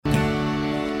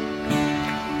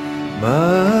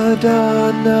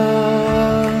Madana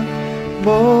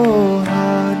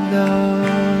Mohana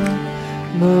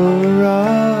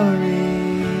Murari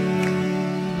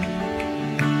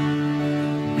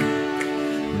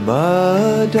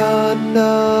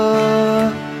Madana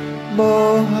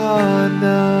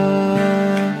Mohana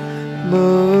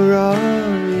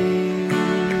Murari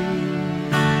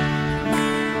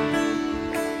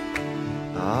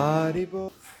Aribo.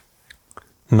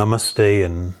 Namaste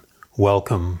and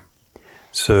welcome.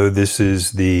 So this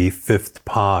is the fifth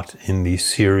part in the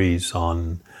series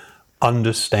on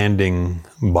understanding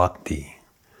bhakti,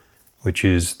 which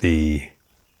is the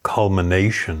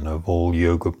culmination of all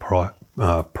yoga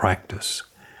practice.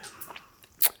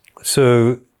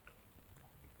 So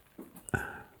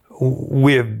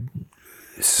we have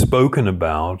spoken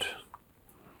about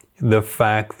the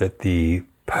fact that the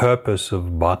purpose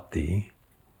of bhakti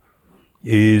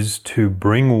is to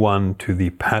bring one to the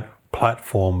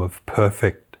platform of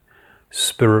perfect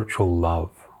spiritual love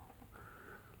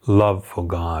for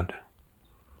God.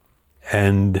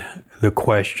 And the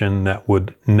question that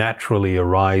would naturally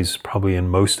arise probably in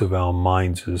most of our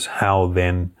minds is, how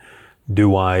then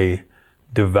do I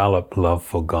develop love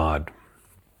for God?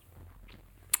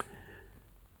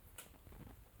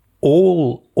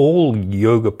 All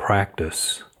yoga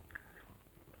practice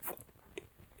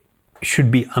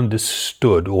should be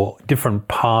understood, or different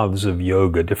paths of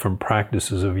yoga, different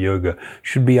practices of yoga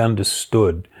should be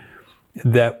understood,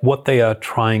 that what they are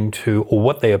trying to, or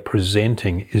what they are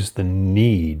presenting, is the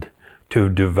need to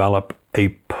develop a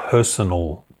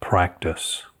personal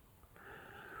practice.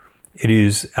 It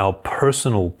is our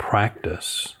personal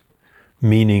practice,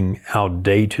 meaning our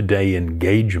day-to-day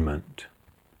engagement,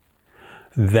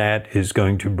 that is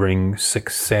going to bring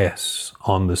success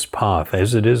on this path,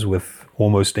 as it is with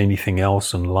almost anything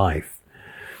else in life.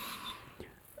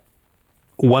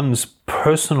 One's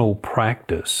personal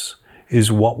practice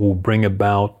is what will bring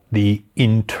about the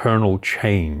internal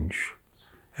change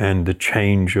and the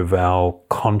change of our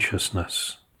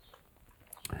consciousness.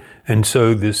 And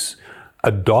so this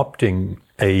adopting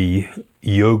a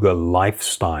yoga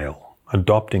lifestyle,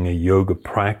 adopting a yoga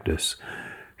practice,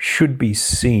 should be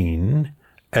seen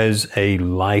as a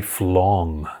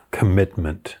lifelong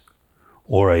commitment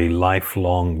or a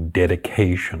lifelong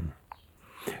dedication.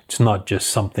 It's not just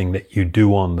something that you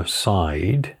do on the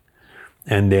side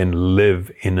and then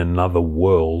live in another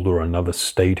world or another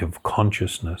state of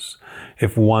consciousness.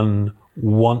 If one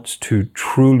wants to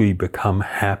truly become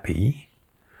happy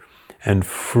and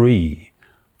free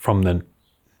from the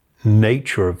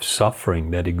nature of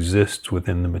suffering that exists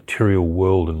within the material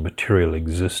world and material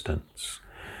existence,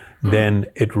 then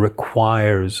it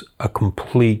requires a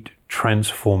complete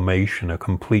transformation, a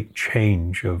complete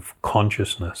change of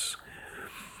consciousness.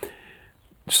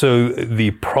 So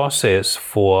the process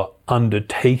for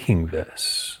undertaking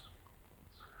this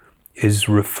is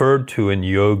referred to in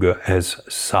yoga as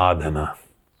sadhana.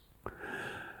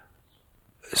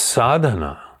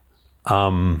 Sadhana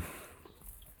has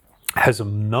a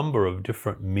number of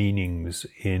different meanings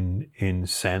in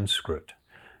Sanskrit,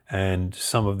 and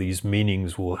some of these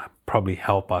meanings will probably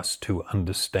help us to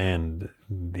understand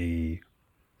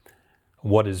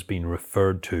what is being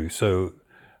referred to. So,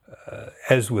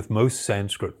 as with most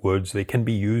Sanskrit words, they can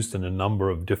be used in a number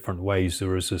of different ways.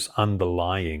 There is this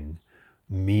underlying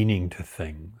meaning to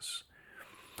things,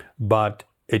 but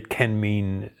it can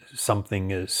mean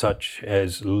something as such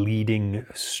as leading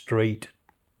straight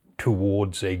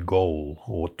towards a goal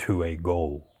or to a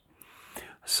goal.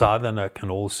 Sadhana can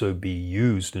also be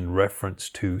used in reference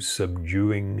to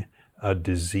subduing a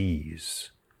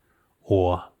disease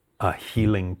or a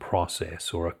healing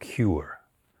process or a cure.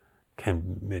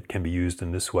 It can be used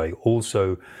in this way.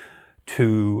 Also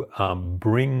to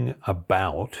bring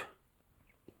about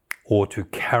or to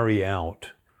carry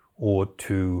out or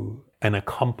to an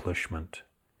accomplishment.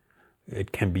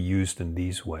 It can be used in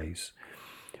these ways.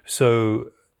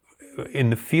 So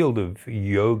in the field of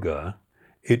yoga,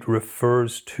 it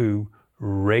refers to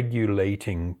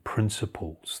regulating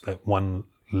principles that one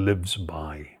lives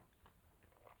by.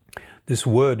 This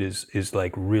word is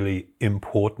like really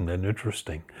important and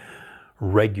interesting.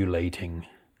 Regulating.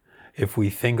 If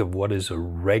we think of what is a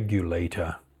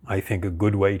regulator, I think a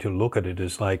good way to look at it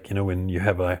is like, when you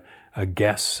have a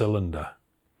gas cylinder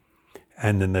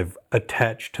and then they've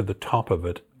attached to the top of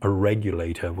it a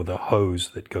regulator with a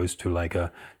hose that goes to like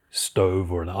a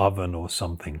stove or an oven or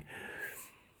something.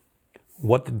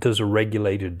 What does a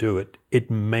regulator do?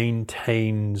 It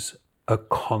maintains a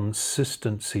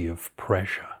consistency of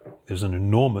pressure. There's an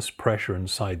enormous pressure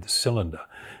inside the cylinder.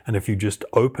 And if you just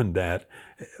opened that,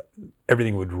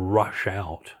 everything would rush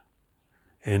out.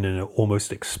 in an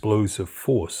almost explosive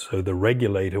force. So the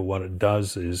regulator, what it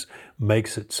does is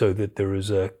makes it so that there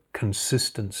is a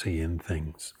consistency in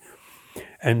things.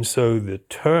 And so the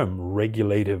term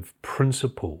regulative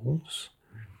principles,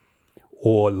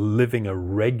 or living a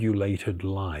regulated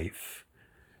life,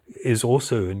 is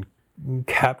also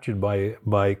captured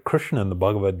by Krishna in the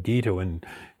Bhagavad-gita when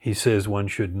he says one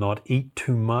should not eat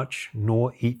too much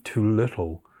nor eat too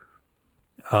little.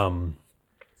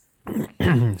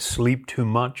 Sleep too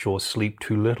much or sleep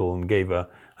too little, and gave a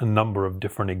number of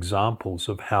different examples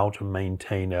of how to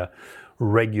maintain a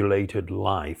regulated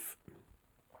life.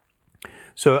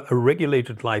 So a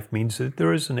regulated life means that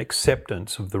there is an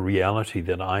acceptance of the reality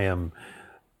that I am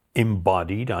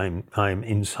embodied, I'm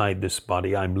inside this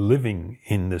body, I'm living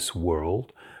in this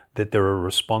world, that there are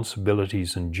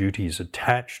responsibilities and duties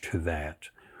attached to that,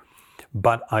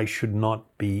 but I should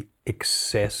not be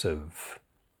excessive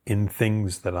in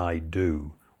things that I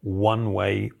do, one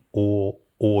way or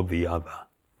the other.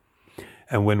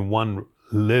 And when one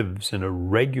lives in a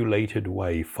regulated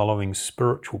way, following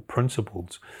spiritual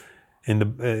principles,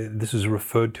 this is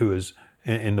referred to as,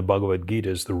 in the Bhagavad-gita,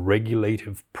 as the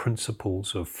regulative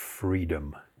principles of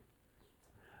freedom.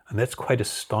 And that's quite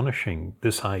astonishing,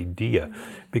 this idea,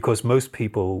 because most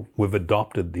people, we've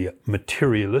adopted the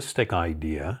materialistic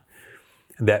idea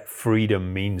that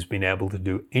freedom means being able to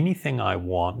do anything I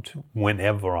want,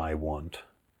 whenever I want,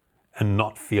 and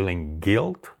not feeling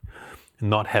guilt,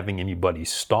 not having anybody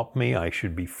stop me. I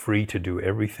should be free to do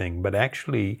everything. But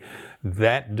actually,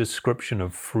 that description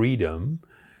of freedom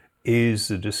is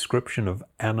the description of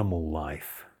animal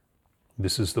life.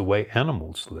 This is the way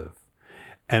animals live.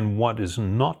 And what is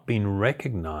not being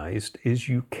recognized is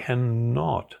you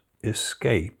cannot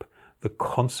escape the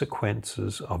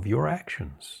consequences of your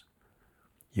actions.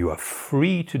 You are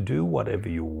free to do whatever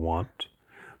you want,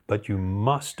 but you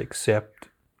must accept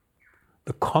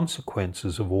the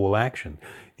consequences of all action,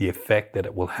 the effect that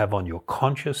it will have on your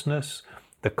consciousness,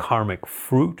 the karmic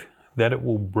fruit that it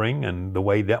will bring, and the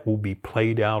way that will be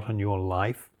played out in your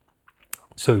life.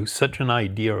 So such an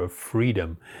idea of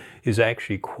freedom is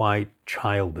actually quite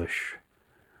childish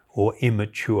or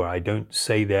immature. I don't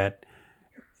say that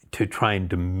to try and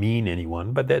demean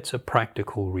anyone, but that's a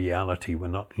practical reality. We're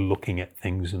not looking at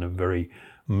things in a very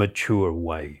mature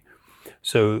way.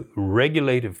 So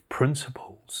regulative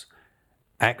principles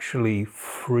actually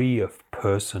free a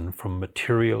person from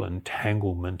material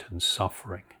entanglement and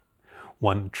suffering.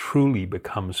 One truly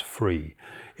becomes free.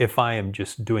 If I am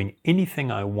just doing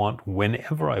anything I want,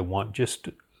 whenever I want, just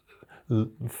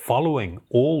following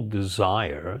all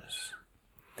desires,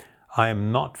 I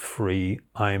am not free,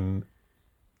 I'm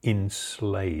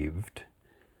enslaved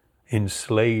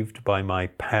by my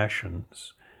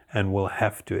passions, and will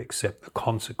have to accept the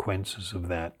consequences of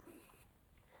that.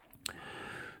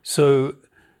 So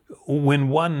when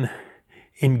one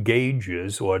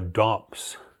engages or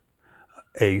adopts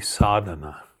a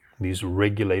sadhana, these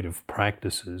regulative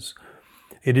practices,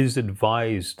 it is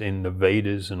advised in the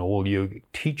Vedas and all yogic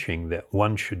teaching that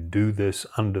one should do this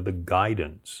under the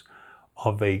guidance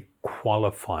of a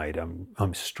qualified,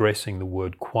 I'm stressing the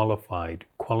word qualified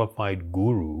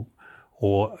guru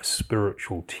or a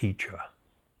spiritual teacher.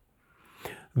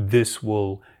 This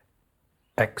will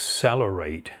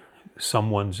accelerate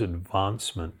someone's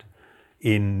advancement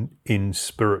in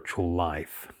spiritual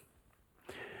life.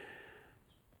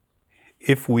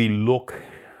 If we look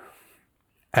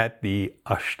at the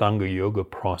Ashtanga Yoga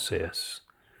process,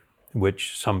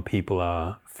 which some people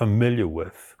are familiar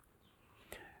with,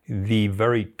 the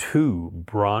very two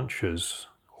branches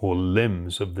or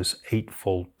limbs of this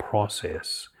eightfold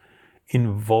process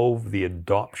involve the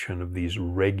adoption of these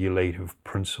regulative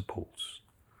principles.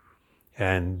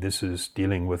 And this is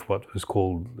dealing with what is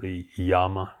called the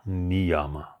yama,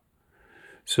 niyama.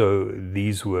 So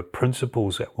these were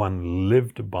principles that one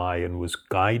lived by and was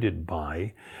guided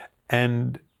by.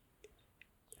 And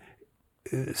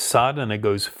sadhana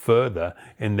goes further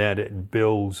in that it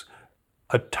builds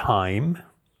a time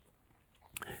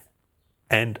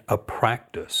and a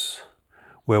practice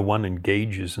where one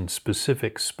engages in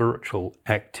specific spiritual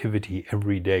activity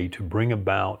every day to bring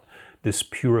about this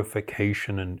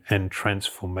purification and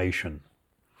transformation.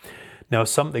 Now,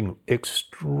 something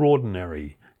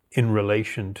extraordinary in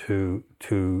relation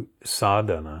to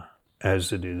sadhana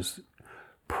as it is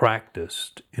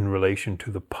practiced in relation to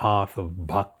the path of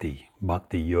bhakti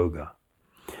yoga.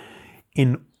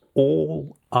 In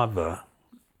all other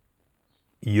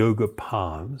yoga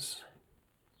paths,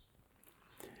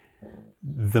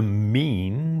 the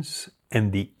means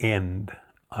and the end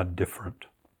are different.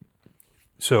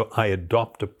 So I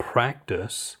adopt a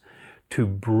practice to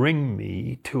bring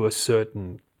me to a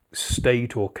certain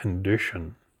state or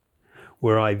condition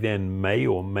where I then may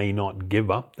or may not give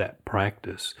up that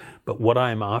practice, but what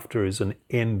I'm after is an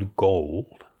end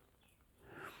goal,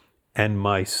 and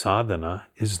my sadhana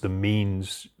is the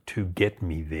means to get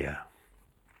me there.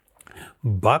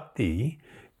 Bhakti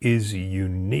is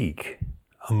unique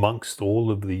amongst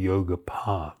all of the yoga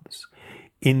paths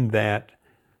in that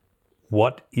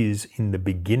what is in the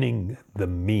beginning the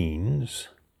means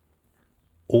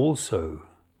also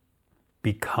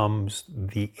becomes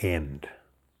the end.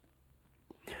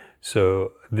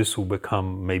 So this will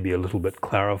become maybe a little bit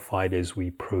clarified as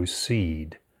we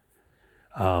proceed.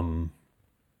 But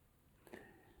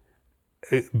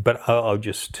I'll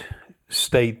just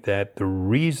state that the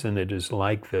reason it is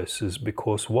like this is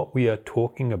because what we are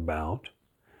talking about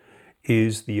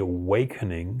is the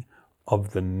awakening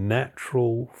of the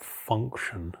natural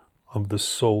function of the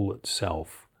soul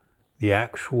itself, the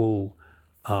actual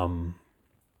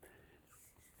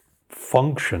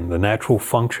function, the natural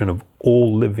function of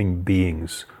all living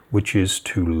beings, which is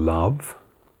to love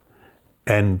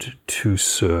and to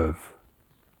serve.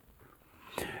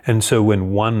 And so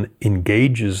when one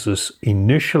engages this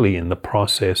initially in the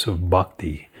process of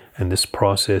bhakti, and this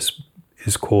process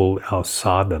is called our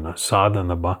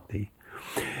sadhana-bhakti,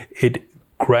 it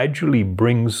gradually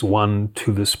brings one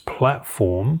to this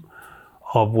platform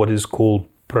of what is called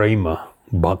prema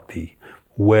bhakti,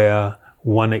 where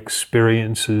one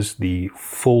experiences the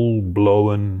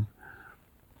full-blown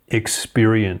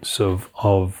experience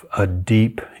of a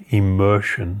deep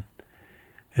immersion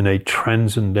in a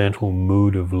transcendental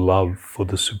mood of love for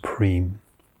the Supreme.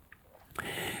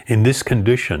 In this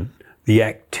condition, the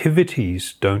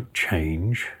activities don't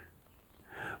change,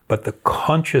 but the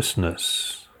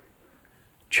consciousness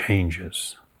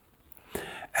changes.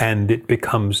 And it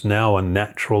becomes now a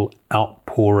natural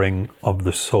outpouring of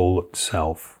the soul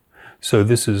itself. So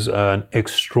this is an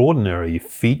extraordinary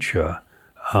feature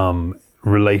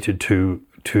related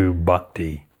to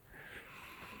bhakti.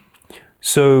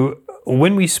 So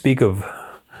when we speak of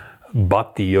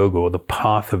bhakti yoga, or the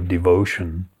path of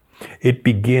devotion, it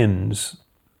begins,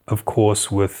 of course,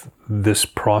 with this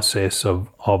process of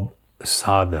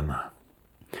sadhana.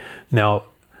 Now,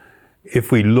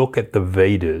 if we look at the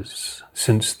Vedas,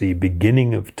 since the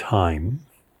beginning of time,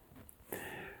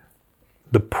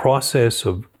 the process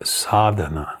of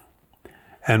sadhana,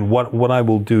 and what I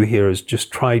will do here is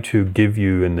just try to give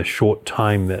you, in the short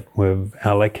time that we've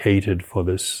allocated for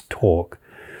this talk,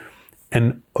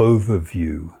 an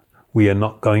overview. We are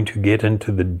not going to get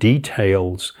into the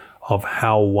details of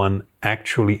how one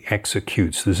actually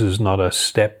executes. This is not a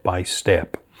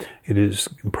step-by-step. It is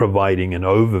providing an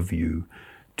overview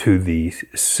to the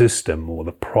system or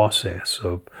the process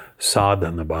of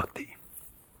sadhana-bhakti.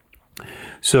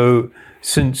 So,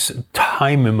 since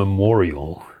time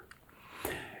immemorial,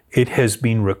 it has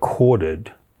been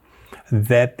recorded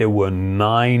that there were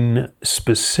 9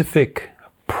 specific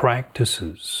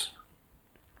practices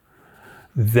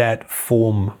that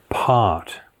form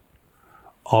part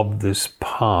of this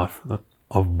path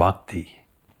of bhakti.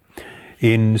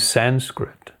 In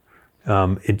Sanskrit,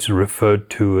 it's referred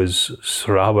to as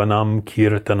Sravanam,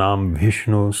 Kirtanam,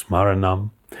 Vishnu Smaranam,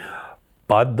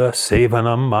 Padda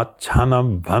Sevanam,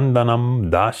 Achanam, Vandanam,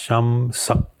 Dasham,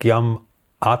 Sakyam,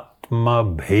 Atma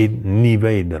Bhed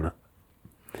Nivedana.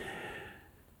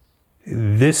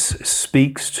 This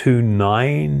speaks to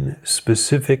 9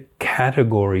 specific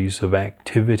categories of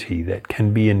activity that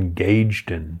can be engaged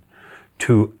in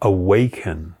to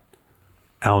awaken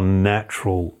our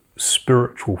natural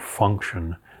spiritual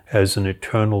function as an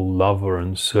eternal lover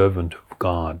and servant of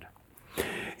God.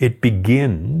 It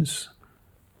begins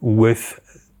with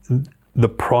the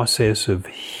process of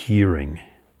hearing.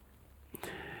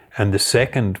 And the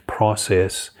second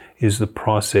process is the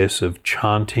process of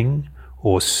chanting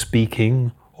or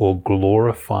speaking or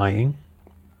glorifying.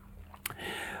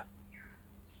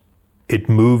 It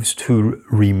moves to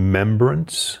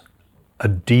remembrance, a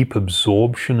deep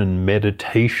absorption and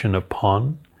meditation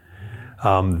upon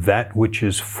that which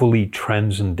is fully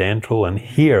transcendental. And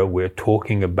here we're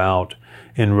talking about,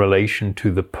 in relation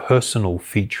to the personal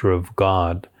feature of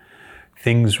God,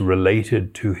 things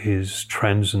related to His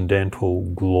transcendental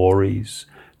glories,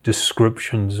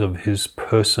 descriptions of His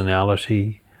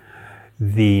personality,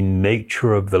 the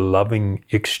nature of the loving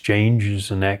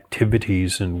exchanges and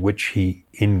activities in which He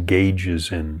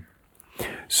engages in.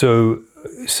 So,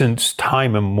 since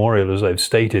time immemorial, as I've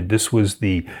stated, this was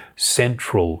the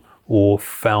central or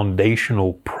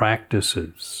foundational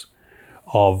practices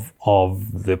of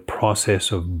the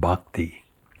process of bhakti.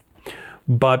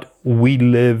 But we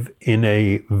live in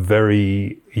a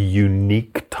very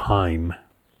unique time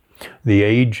The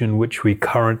age in which we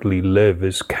currently live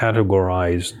is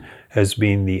categorized as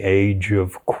being the age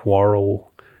of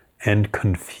quarrel and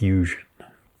confusion.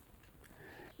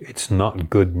 It's not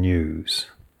good news.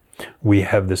 We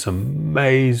have this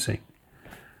amazing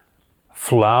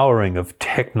flowering of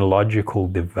technological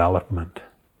development.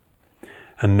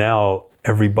 And now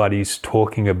everybody's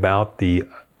talking about the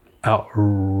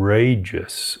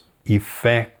outrageous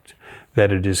effect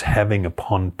that it is having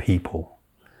upon people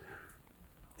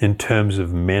in terms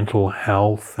of mental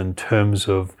health, in terms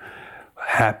of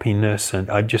happiness,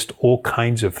 and just all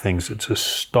kinds of things. It's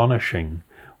astonishing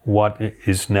what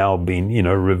is now being,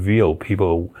 revealed.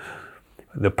 People,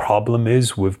 the problem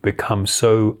is we've become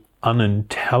so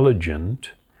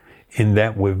unintelligent in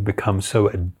that we've become so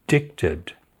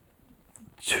addicted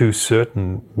to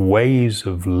certain ways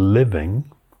of living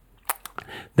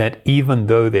that even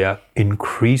though they are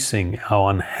increasing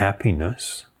our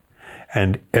unhappiness,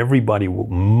 and everybody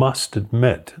must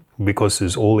admit, because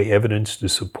there's all the evidence to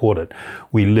support it,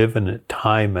 we live in a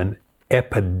time, an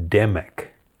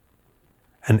epidemic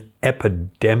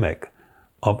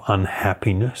of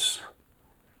unhappiness,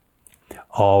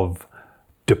 of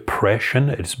depression.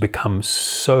 It's become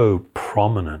so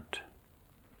prominent.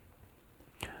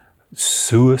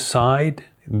 Suicide,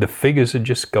 the figures are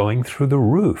just going through the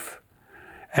roof.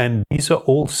 And these are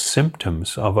all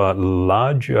symptoms of a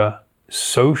larger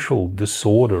social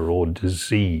disorder or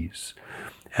disease.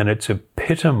 And it's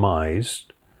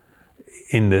epitomized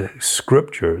in the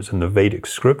scriptures, in the Vedic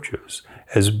scriptures,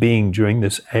 as being, during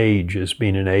this age, as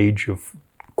being an age of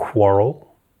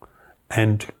quarrel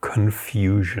and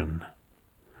confusion.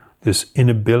 This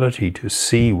inability to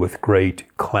see with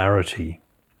great clarity.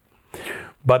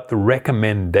 But the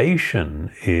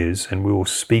recommendation is, and we will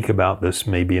speak about this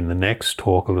maybe in the next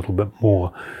talk a little bit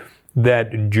more,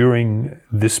 that during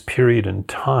this period in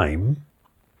time,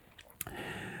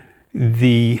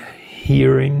 the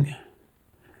hearing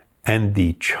and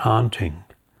the chanting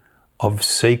of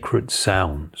sacred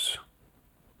sounds,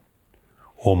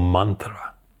 or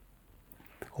mantra,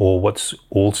 or what's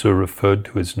also referred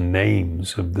to as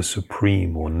names of the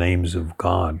Supreme or names of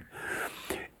God,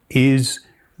 is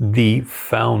the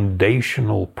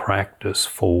foundational practice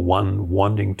for one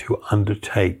wanting to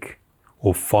undertake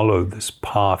or follow this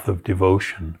path of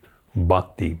devotion,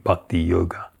 bhakti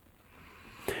yoga.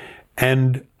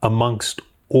 And amongst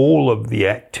all of the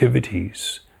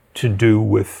activities to do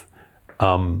with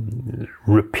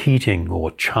repeating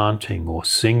or chanting or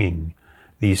singing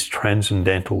these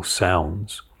transcendental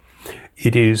sounds,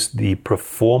 it is the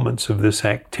performance of this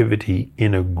activity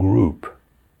in a group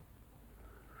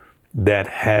that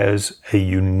has a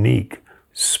unique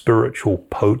spiritual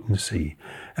potency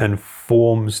and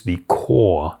forms the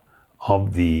core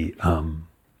of the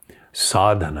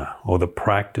sadhana, or the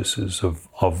practices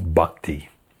of bhakti.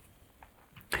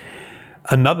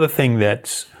 Another thing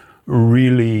that's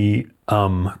really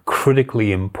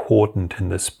critically important in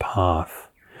this path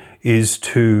is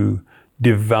to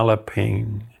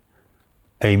developing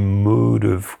a mood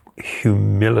of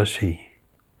humility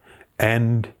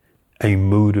and a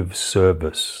mood of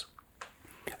service.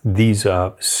 These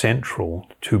are central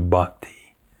to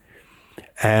bhakti.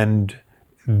 And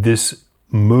this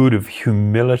mood of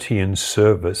humility and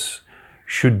service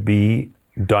should be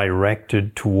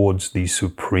directed towards the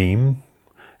Supreme,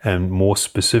 and more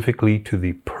specifically to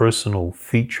the personal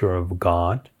feature of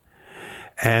God,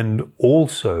 and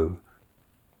also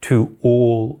to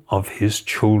all of His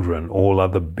children, all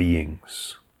other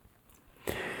beings.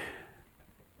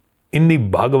 In the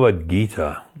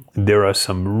Bhagavad-gita, there are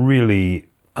some really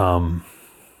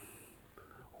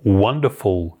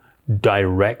wonderful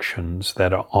directions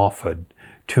that are offered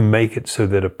to make it so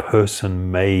that a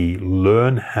person may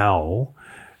learn how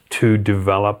to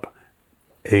develop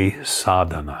a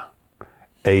sadhana,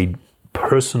 a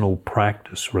personal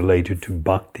practice related to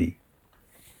bhakti.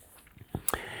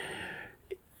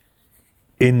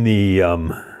 In the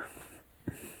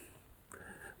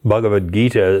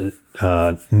Bhagavad-gita,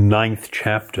 9th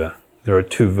chapter, there are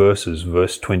two verses,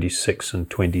 verse 26 and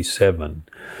 27,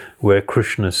 where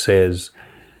Krishna says,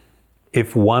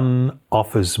 if one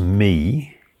offers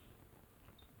me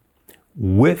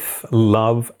with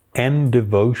love and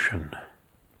devotion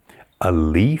a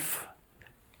leaf,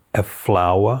 a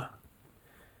flower,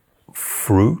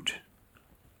 fruit,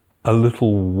 a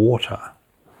little water,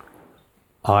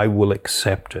 I will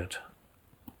accept it.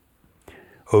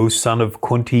 O son of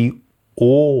Kunti,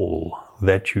 all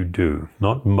that you do,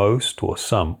 not most or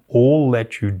some, all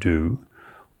that you do,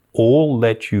 all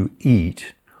that you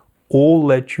eat, all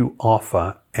that you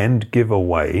offer and give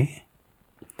away,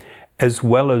 as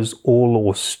well as all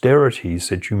austerities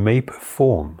that you may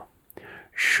perform,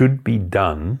 should be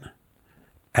done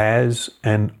as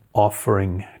an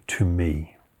offering to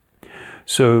me.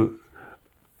 So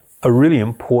a really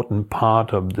important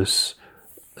part of this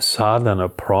sadhana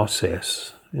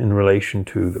process in relation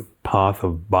to the path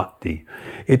of bhakti,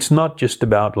 it's not just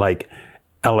about like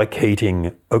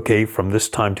allocating, okay, from this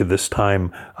time to this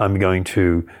time, I'm going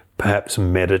to perhaps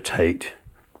meditate.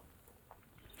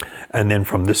 And then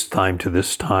from this time to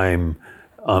this time,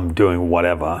 I'm doing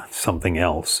whatever, something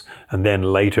else. And then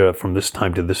later, from this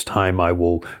time to this time, I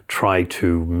will try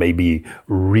to maybe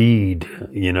read,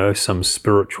 some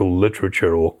spiritual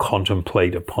literature or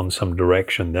contemplate upon some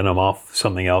direction. Then I'm off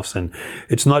something else. And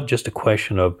it's not just a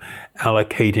question of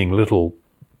allocating little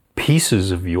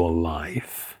pieces of your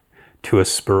life to a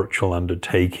spiritual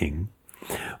undertaking,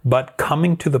 but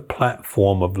coming to the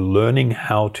platform of learning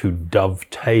how to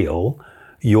dovetail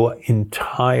your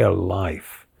entire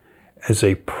life as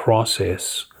a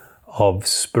process of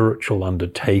spiritual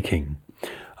undertaking.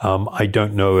 I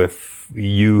don't know if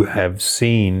you have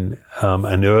seen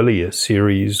an earlier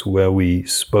series where we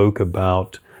spoke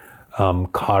about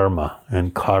karma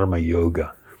and karma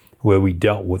yoga, where we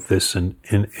dealt with this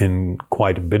in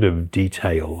quite a bit of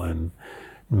detail, and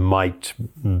might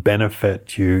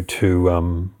benefit you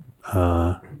to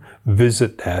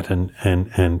visit that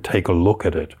and take a look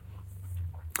at it.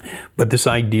 But this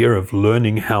idea of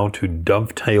learning how to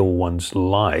dovetail one's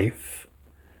life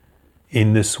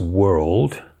in this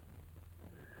world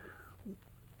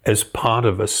as part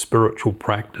of a spiritual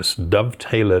practice,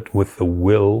 dovetail it with the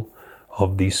will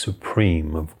of the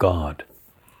Supreme, of God.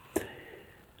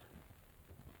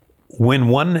 When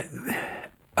one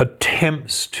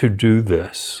attempts to do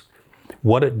this,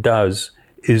 what it does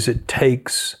is it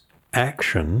takes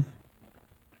action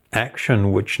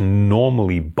which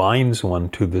normally binds one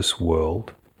to this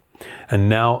world, and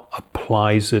now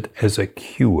applies it as a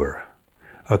cure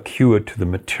to the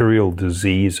material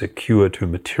disease, a cure to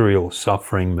material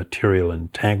suffering, material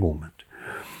entanglement.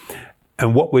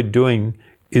 And what we're doing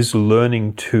is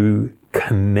learning to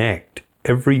connect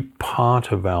every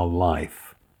part of our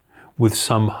life with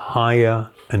some higher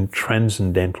and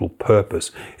transcendental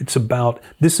purpose.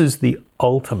 This is the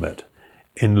ultimate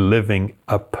in living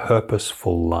a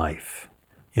purposeful life.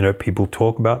 People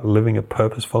talk about living a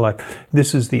purposeful life.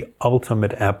 This is the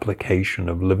ultimate application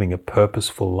of living a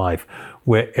purposeful life,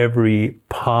 where every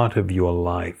part of your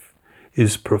life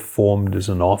is performed as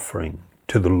an offering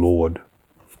to the Lord.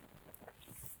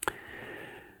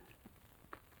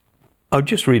 I'll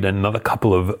just read another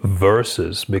couple of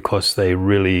verses because they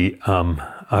really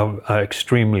are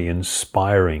extremely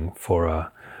inspiring for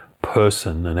a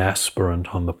person, an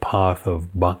aspirant on the path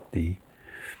of bhakti.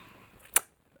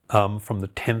 From the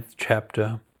 10th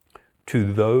chapter,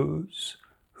 to those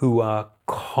who are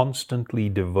constantly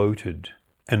devoted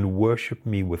and worship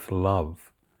me with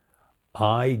love,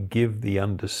 I give the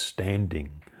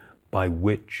understanding by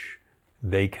which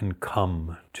they can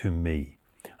come to me.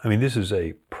 I mean, this is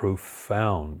a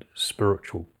profound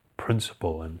spiritual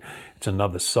principle, and it's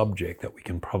another subject that we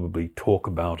can probably talk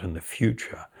about in the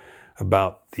future,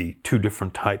 about the two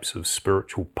different types of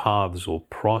spiritual paths or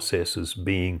processes,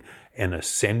 being an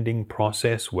ascending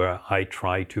process where I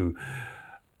try to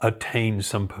attain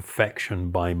some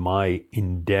perfection by my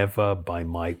endeavor, by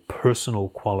my personal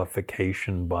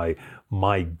qualification, by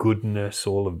my goodness,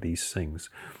 all of these things.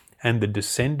 And the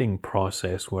descending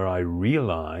process where I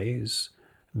realize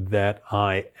that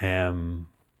I am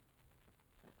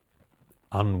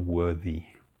unworthy.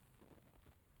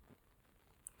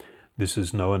 This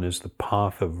is known as the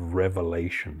path of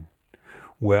revelation,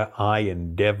 where I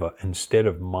endeavor, instead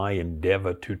of my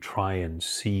endeavor to try and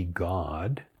see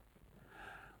God,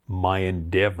 my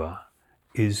endeavor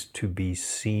is to be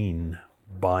seen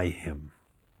by Him.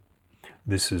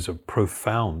 This is a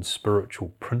profound spiritual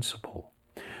principle,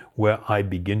 where I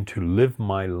begin to live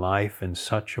my life in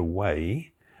such a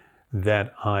way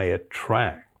that I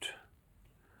attract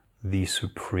the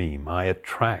Supreme, I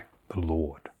attract the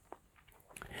Lord.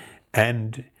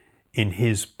 And in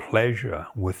His pleasure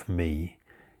with me,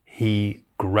 He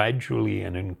gradually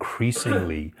and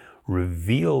increasingly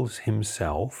reveals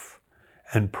Himself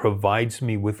and provides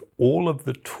me with all of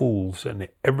the tools and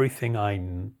everything I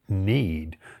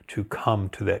need to come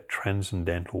to that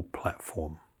transcendental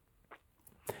platform.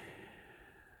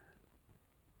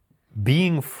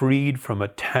 Being freed from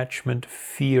attachment,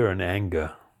 fear, and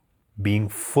anger, being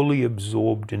fully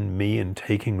absorbed in me and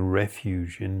taking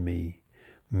refuge in me,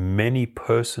 many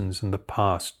persons in the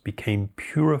past became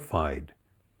purified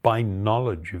by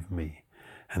knowledge of me,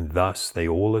 and thus they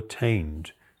all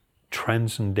attained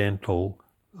transcendental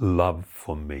love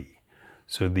for me.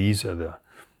 So these are the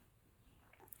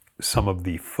some of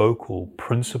the focal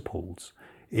principles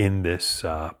in this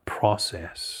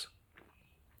process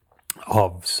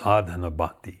of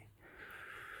sadhana-bhakti.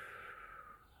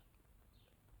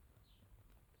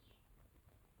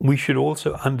 We should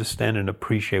also understand and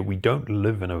appreciate we don't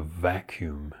live in a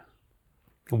vacuum.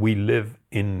 We live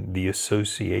in the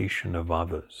association of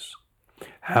others.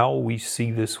 How we see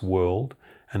this world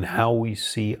and how we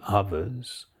see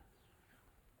others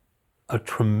are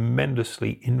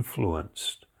tremendously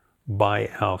influenced by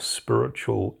our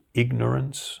spiritual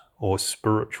ignorance or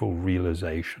spiritual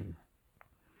realization.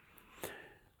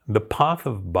 The path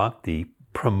of bhakti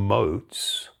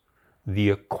promotes the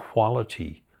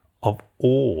equality of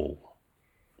all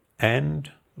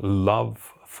and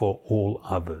love for all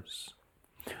others.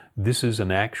 This is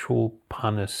an actual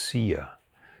panacea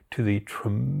to the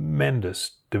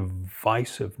tremendous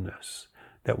divisiveness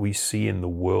that we see in the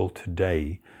world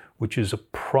today, which is a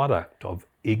product of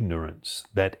ignorance.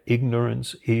 That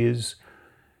ignorance is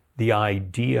the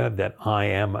idea that I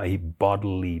am a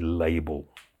bodily label,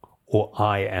 or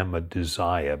I am a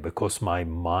desire because my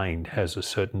mind has a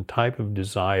certain type of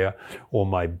desire, or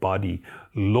my body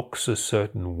looks a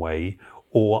certain way,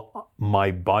 or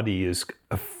my body is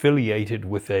affiliated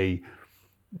with a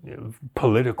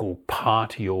political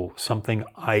party or something.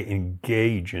 I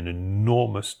engage in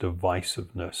enormous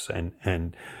divisiveness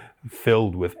and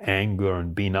filled with anger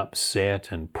and being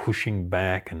upset and pushing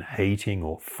back and hating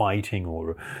or fighting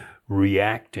or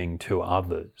reacting to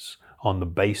others on the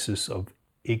basis of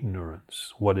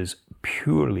ignorance, what is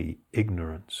purely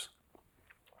ignorance.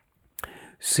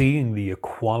 Seeing the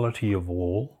equality of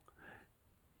all,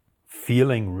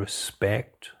 feeling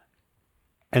respect,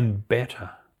 and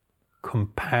better,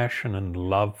 compassion and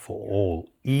love for all,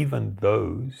 even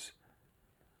those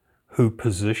who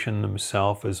position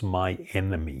themselves as my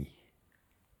enemy,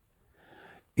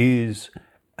 is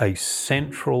a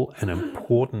central and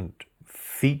important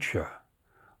feature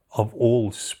of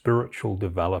all spiritual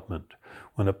development.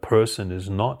 When a person is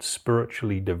not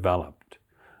spiritually developed,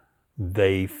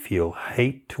 they feel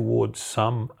hate towards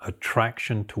some,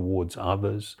 attraction towards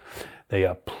others. They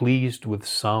are pleased with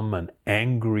some and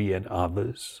angry at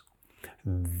others.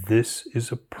 This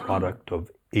is a product of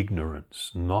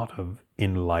ignorance, not of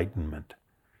enlightenment.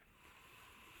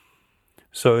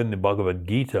 So in the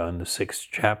Bhagavad-gita, in the 6th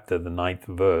chapter, the 9th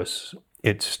verse,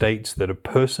 it states that a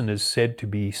person is said to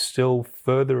be still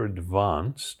further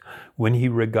advanced when he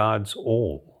regards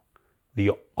all,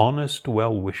 the honest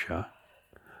well-wisher,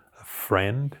 a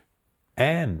friend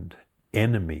and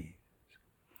enemy,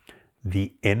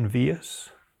 the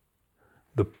envious,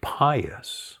 the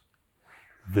pious,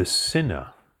 the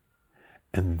sinner,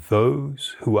 and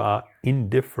those who are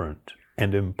indifferent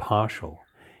and impartial.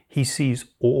 He sees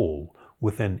all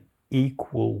with an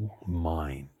equal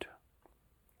mind.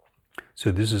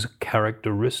 So this is a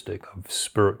characteristic of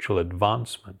spiritual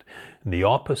advancement. And the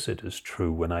opposite is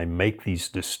true. When I make these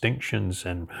distinctions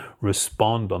and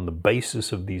respond on the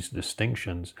basis of these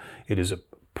distinctions, it is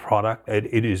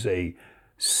a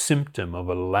symptom of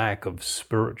a lack of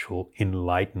spiritual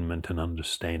enlightenment and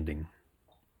understanding.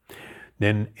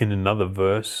 Then in another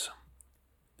verse,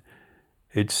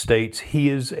 it states, he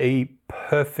is a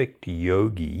perfect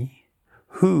yogi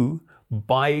who,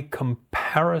 by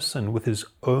comparison with his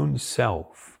own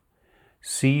self,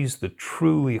 sees the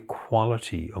true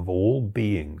equality of all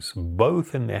beings,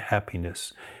 both in their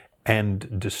happiness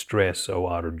and distress, O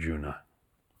Arjuna.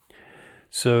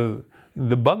 So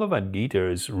the Bhagavad-gita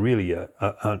is really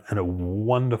a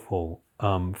wonderful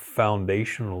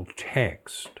foundational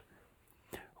text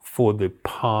for the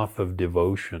path of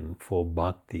devotion, for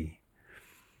bhakti.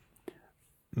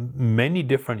 Many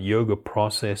different yoga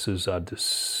processes are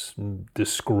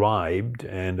described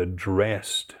and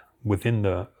addressed within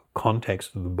the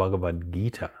context of the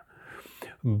Bhagavad-gita.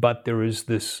 But there is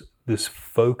this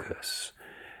focus,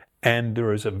 and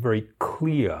there is a very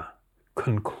clear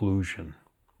conclusion.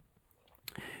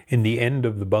 In the end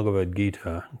of the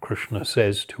Bhagavad-gita, Krishna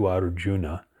says to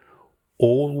Arjuna,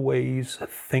 always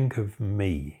think of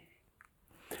me,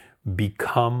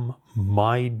 become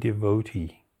my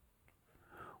devotee,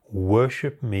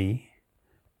 worship me,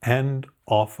 and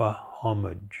offer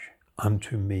homage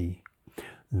unto me.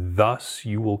 Thus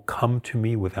you will come to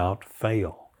me without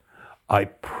fail. I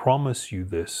promise you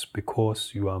this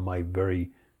because you are my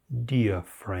very dear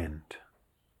friend.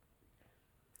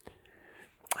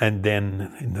 And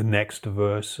then in the next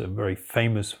verse, a very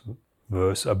famous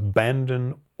verse,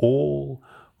 abandon all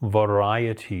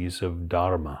varieties of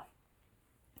dharma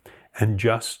and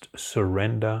just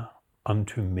surrender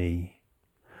unto me.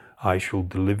 I shall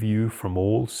deliver you from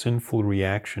all sinful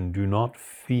reaction. Do not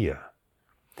fear.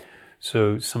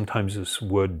 So sometimes this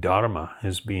word dharma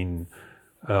has been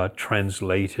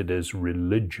translated as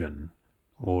religion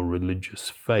or religious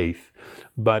faith.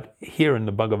 But here in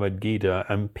the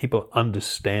Bhagavad-gita, people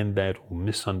understand that or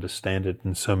misunderstand it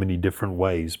in so many different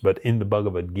ways. But in the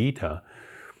Bhagavad-gita,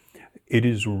 it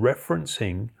is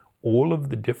referencing all of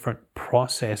the different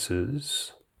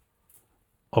processes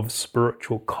of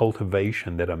spiritual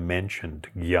cultivation that are mentioned: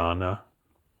 jnana,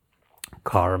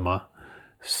 karma,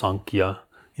 sankhya,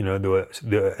 and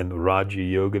the Raja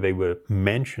Yoga. They were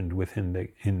mentioned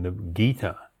in the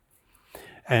Gita.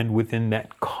 And within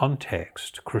that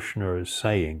context, Krishna is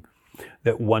saying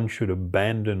that one should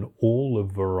abandon all the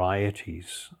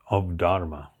varieties of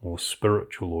dharma or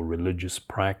spiritual or religious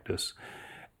practice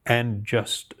and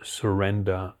just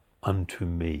surrender unto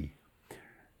me.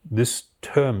 This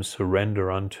term,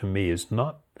 surrender unto me, is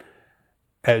not,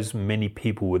 as many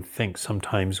people would think.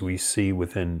 Sometimes we see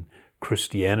within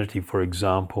Christianity, for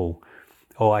example,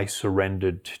 I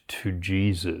surrendered to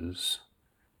Jesus,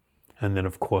 and then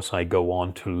of course I go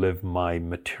on to live my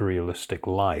materialistic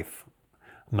life.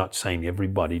 I'm not saying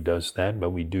everybody does that,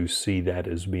 but we do see that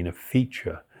as being a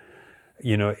feature.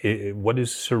 What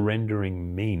does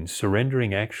surrendering mean?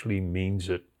 Surrendering actually means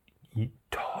a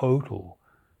total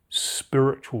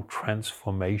spiritual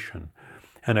transformation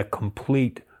and a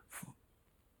complete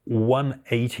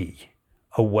 180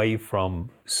 away from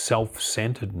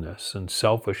self-centeredness and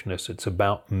selfishness. It's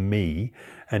about me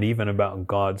and even about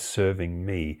God serving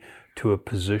me, to a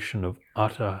position of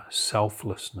utter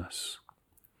selflessness,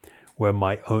 where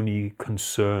my only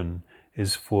concern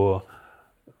is for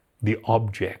the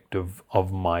object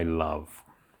of my love.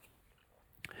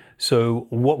 So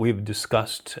what we've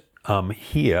discussed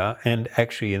here, and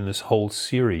actually in this whole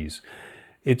series,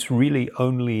 it's really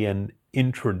only an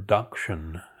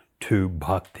introduction to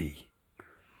bhakti,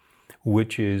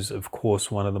 which is, of course,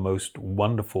 one of the most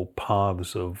wonderful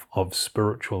paths of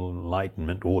spiritual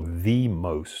enlightenment, or the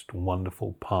most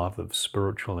wonderful path of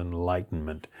spiritual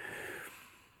enlightenment.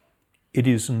 It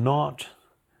is not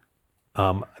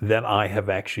that I have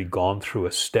actually gone through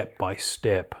a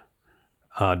step-by-step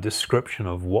description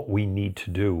of what we need to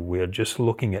do. We are just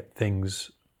looking at things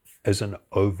as an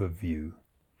overview.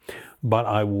 But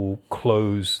I will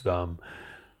close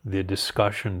the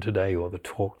discussion today, or the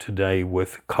talk today,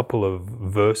 with a couple of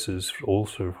verses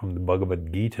also from the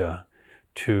Bhagavad-gita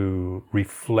to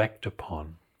reflect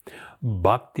upon.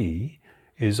 Bhakti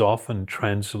is often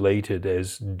translated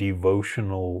as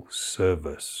devotional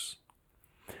service.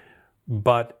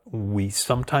 But we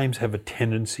sometimes have a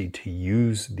tendency to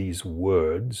use these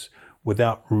words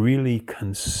without really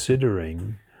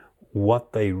considering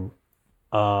what they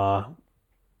are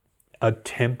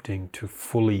attempting to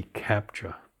fully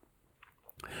capture.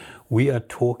 We are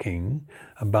talking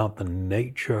about the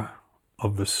nature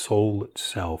of the soul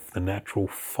itself, the natural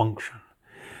function,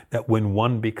 that when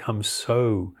one becomes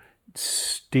so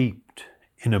steeped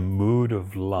in a mood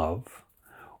of love,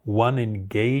 one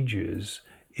engages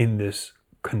in this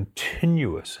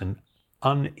continuous and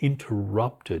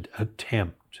uninterrupted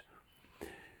attempt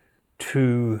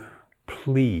to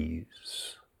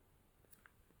please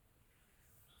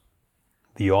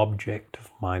the object of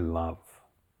my love.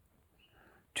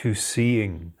 To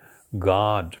seeing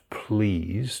God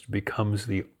pleased becomes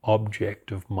the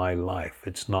object of my life.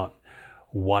 It's not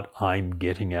what I'm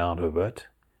getting out of it.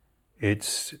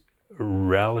 It's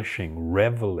relishing,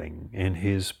 reveling in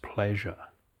His pleasure.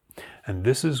 And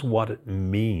this is what it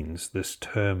means, this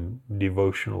term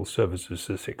devotional service, is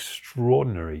this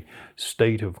extraordinary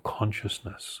state of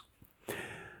consciousness.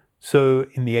 So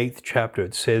in the 8th chapter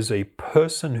it says, a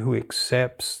person who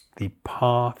accepts the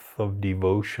path of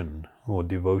devotion or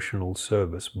devotional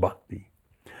service, bhakti,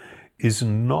 is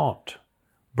not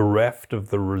bereft of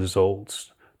the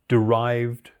results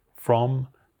derived from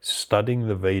studying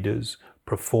the Vedas,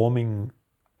 performing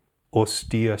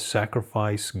austere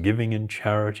sacrifice, giving in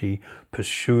charity,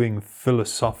 pursuing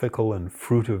philosophical and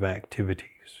fruitive activities.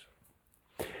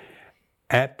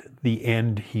 At the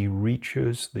end, he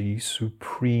reaches the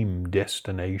supreme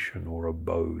destination or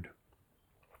abode.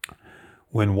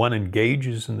 When one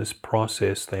engages in this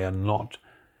process, they are not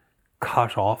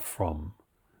cut off from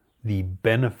the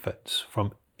benefits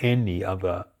from any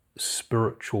other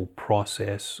spiritual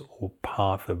process or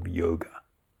path of yoga.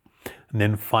 And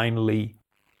then finally,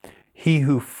 he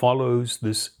who follows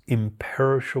this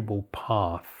imperishable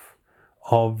path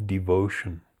of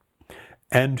devotion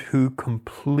and who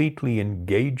completely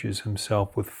engages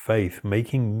himself with faith,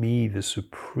 making me the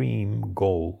supreme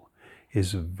goal,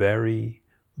 is very,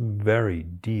 very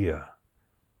dear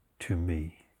to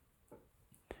me.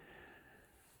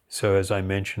 So as I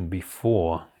mentioned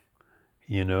before,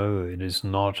 You know, it is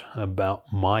not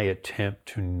about my attempt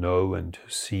to know and to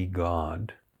see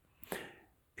God.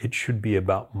 It should be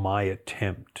about my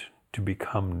attempt to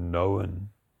become known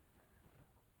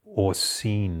or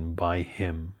seen by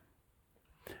Him.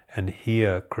 And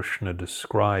here Krishna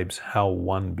describes how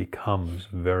one becomes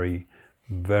very,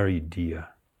 very dear.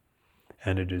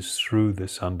 And it is through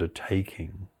this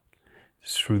undertaking,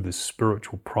 it's through the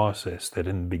spiritual process that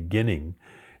in the beginning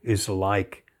is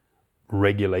like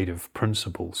regulative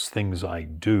principles, things I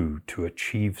do to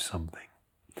achieve something.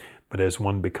 But as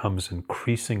one becomes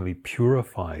increasingly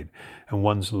purified and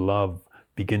one's love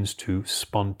begins to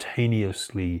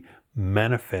spontaneously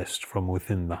manifest from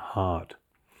within the heart,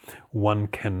 one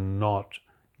cannot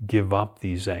give up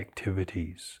these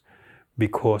activities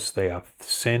because they are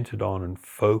centered on and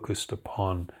focused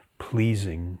upon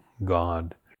pleasing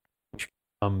God, which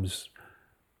becomes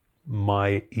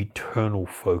my eternal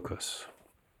focus.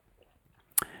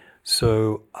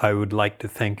 So I would like to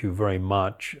thank you very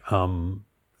much. In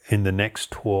the next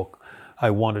talk,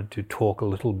 I wanted to talk a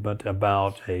little bit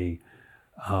about a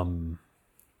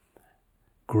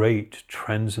great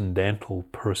transcendental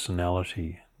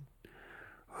personality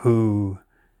who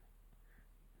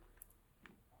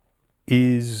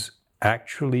is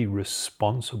actually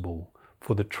responsible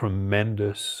for the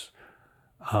tremendous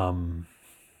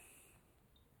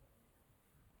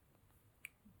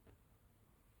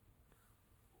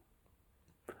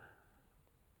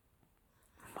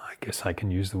I guess I can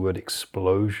use the word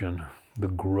explosion, the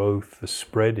growth, the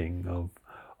spreading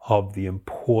of the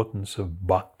importance of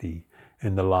bhakti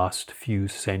in the last few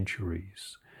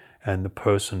centuries. And the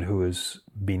person who has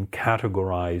been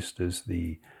categorized as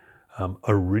the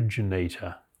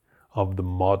originator of the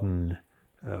modern,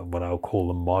 what I'll call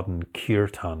the modern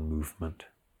Kirtan movement.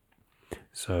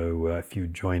 So if you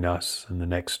join us in the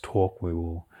next talk, we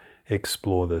will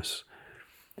explore this.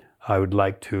 I would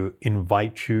like to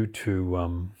invite you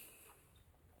to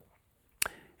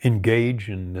engage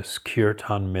in this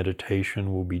Kirtan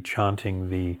meditation. We'll be chanting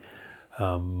the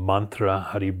mantra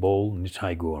Haribol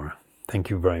Nitai Gaur. Thank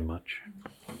you very much.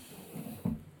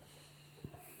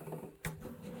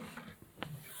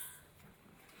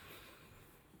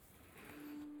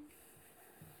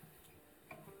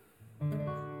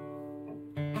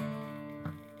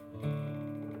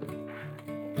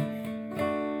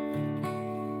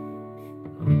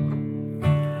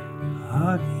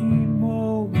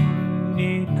 Haribol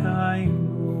Nitai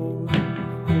Gaur,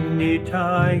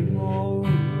 Nitai Gaur,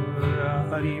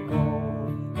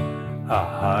 Haribol.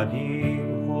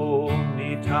 Haribol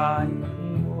Nitai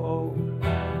Gaur,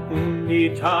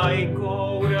 Nitai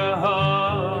Gaur,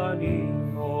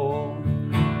 Haribol.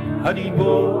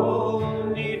 Haribol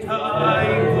Nitai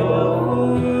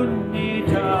Gaur,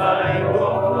 Nitai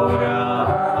Gaur,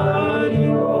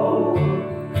 Haribol.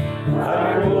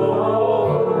 Haribol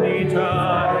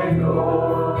Nitai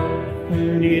Gaur,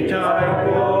 Nitai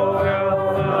Gaur,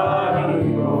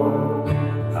 Haribol.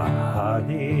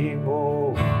 Haribol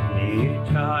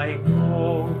Nitai Gaur, Nitai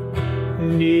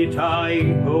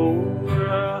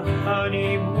Gaur, Haribol.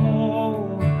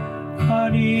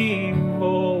 Haribol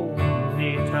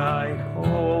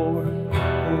Nitai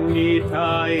Gaur, Nitai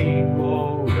Gaur,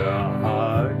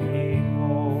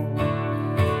 Haribol.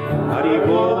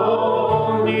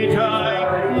 Haribol Nitai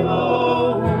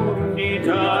Gaur,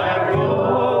 Nitai Gaur,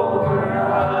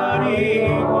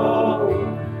 Haribol.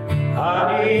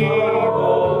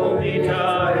 Haribol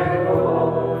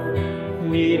Nitai Gaur,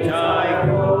 Nitai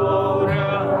Gaur, Haribol.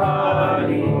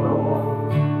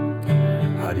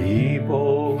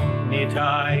 Haribol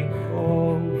Nitai Gaur,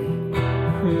 Nitai Gaur,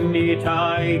 Haribol.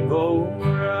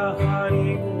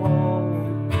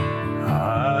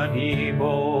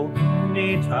 Haribol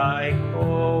Nitai Gaur, Nitai Gaur, Haribol. Haribol Nitai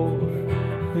Gaur,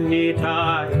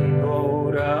 Nitai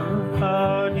Gaur,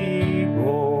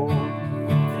 Haribol.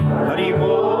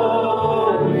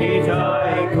 Haribol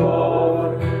Nitai Gaur,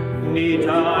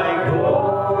 Nitai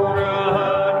Gaur,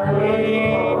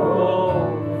 Haribol.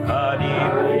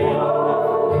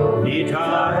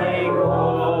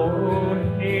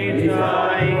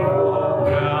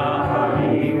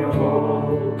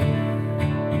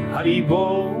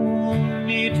 Haribol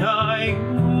Nitai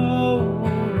Gaur,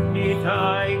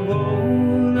 Nitai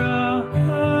Gaur,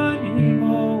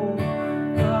 Haribol.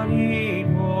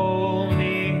 Haribol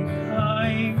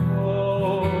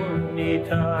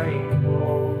Nitai Gaur, Nitai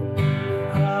Gaur,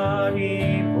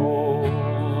 Haribol.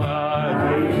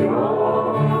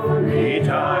 Haribol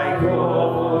Nitai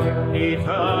Gaur,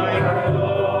 Nitai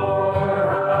Gaur,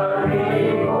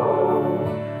 Haribol.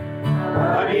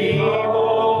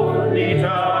 Haribol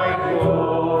Nitai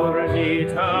Gaur,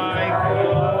 Nitai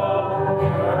Gaur,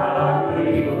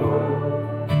 Haribol.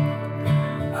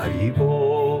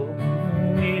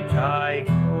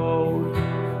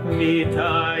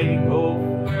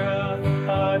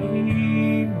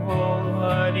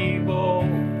 Haribol,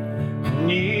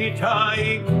 Nitai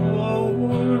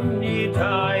Gaur,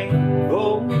 Nitai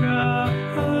Gaura,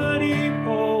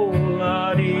 Haribol,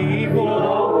 Haribol,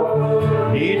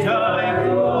 Nitai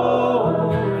Gaur,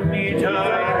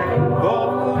 Nitai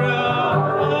Gaura,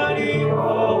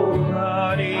 Haribol,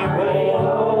 Haribol,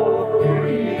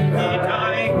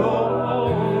 Nitai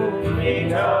Gaur,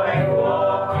 Nitai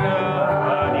Gaura,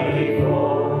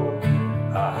 Haribol,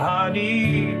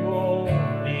 Haribol,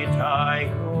 Nitai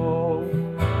Gaur,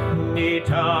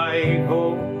 Nitai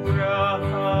Gaura,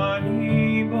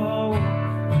 Haribol,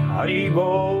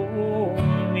 Haribol,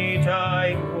 Nitai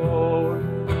Gaur,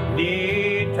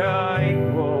 Nitai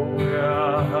Gaura,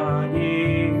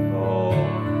 Haribol,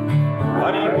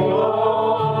 Haribol,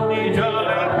 Nitai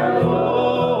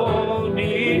Gaur,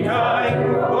 Nitai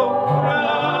Gaura,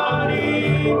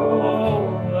 Haribol,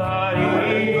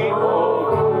 Haribol,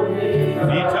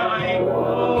 Nitai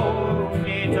Gaur,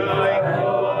 Nitai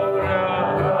Gaura,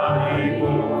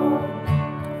 Haribol,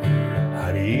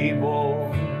 Haribol,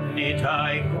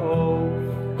 Nitai Gaur,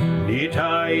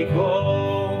 Nitai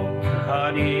Gaur,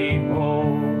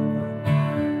 Haribol,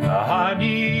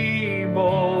 Haribol,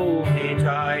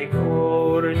 Nitai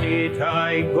Gaur,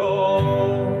 Nitai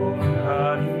Gaur,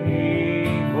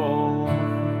 Haribol,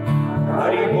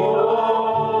 Haribol,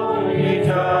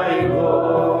 Nitai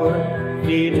Gaur,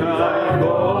 Nitai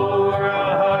Gaur,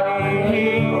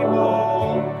 Haribol,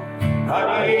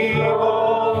 Haribol,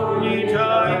 Nitai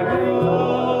Gaur,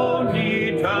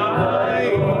 Nitai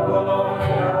Gaur,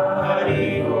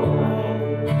 Haribol,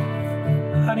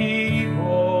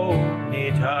 Haribol,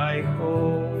 Nitai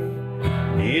Gaur,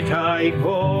 Nitai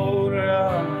Gaur,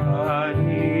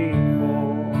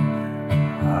 Haribol,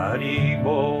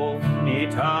 Haribol,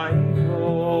 Nitai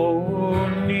Gaur,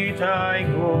 Nitai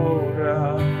Gaur,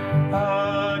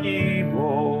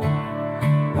 Haribol,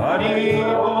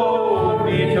 Haribol.